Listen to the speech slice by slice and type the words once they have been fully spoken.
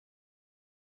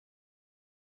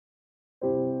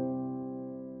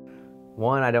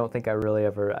One, I don't think I really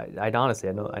ever, I'd honestly,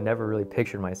 I never really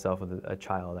pictured myself with a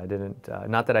child. I didn't,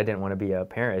 not that I didn't want to be a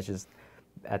parent, it's just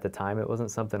at the time it wasn't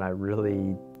something I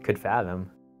really could fathom.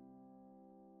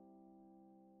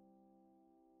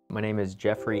 My name is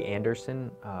Jeffrey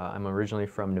Anderson. I'm originally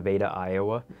from Nevada,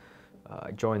 Iowa.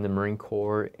 I joined the Marine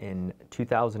Corps in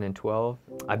 2012.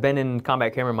 I've been in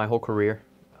combat camera my whole career.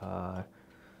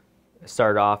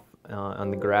 Started off on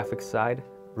the graphics side,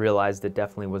 realized it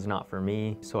definitely was not for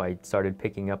me, so I started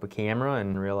picking up a camera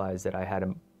and realized that I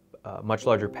had a much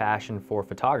larger passion for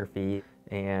photography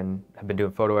and have been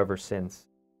doing photo ever since.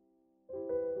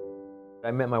 I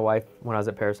met my wife when I was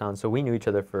at Parasound, so we knew each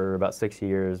other for about 6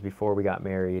 years before we got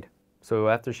married. So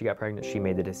after she got pregnant, she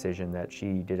made the decision that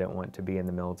she didn't want to be in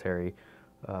the military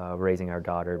raising our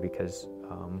daughter because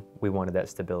we wanted that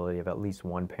stability of at least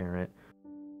one parent.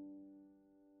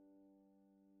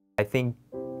 I think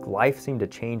life seemed to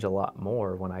change a lot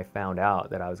more when I found out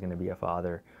that I was going to be a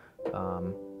father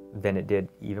than it did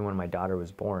even when my daughter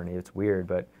was born. It's weird,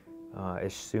 but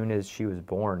as soon as she was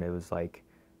born, it was like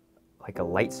a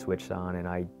light switched on, and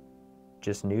I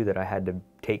just knew that I had to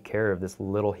take care of this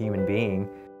little human being.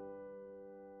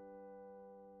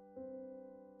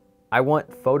 I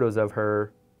want photos of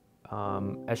her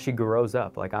as she grows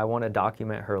up. Like, I want to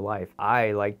document her life.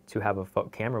 I like to have a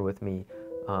camera with me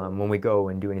when we go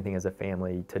and do anything as a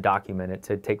family, to document it,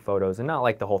 to take photos, and not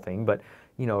like the whole thing, but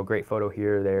you know, a great photo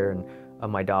here or there, and of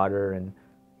my daughter. And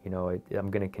you know,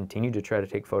 I'm going to continue to try to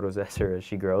take photos as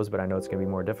she grows, but I know it's going to be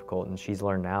more difficult, and she's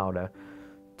learned now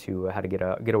to how to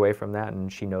get away from that,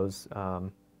 and she knows.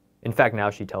 In fact, now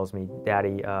she tells me,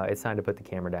 "Daddy, it's time to put the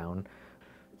camera down."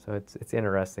 So it's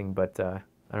interesting, but I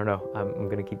don't know. I'm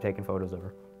going to keep taking photos of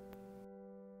her.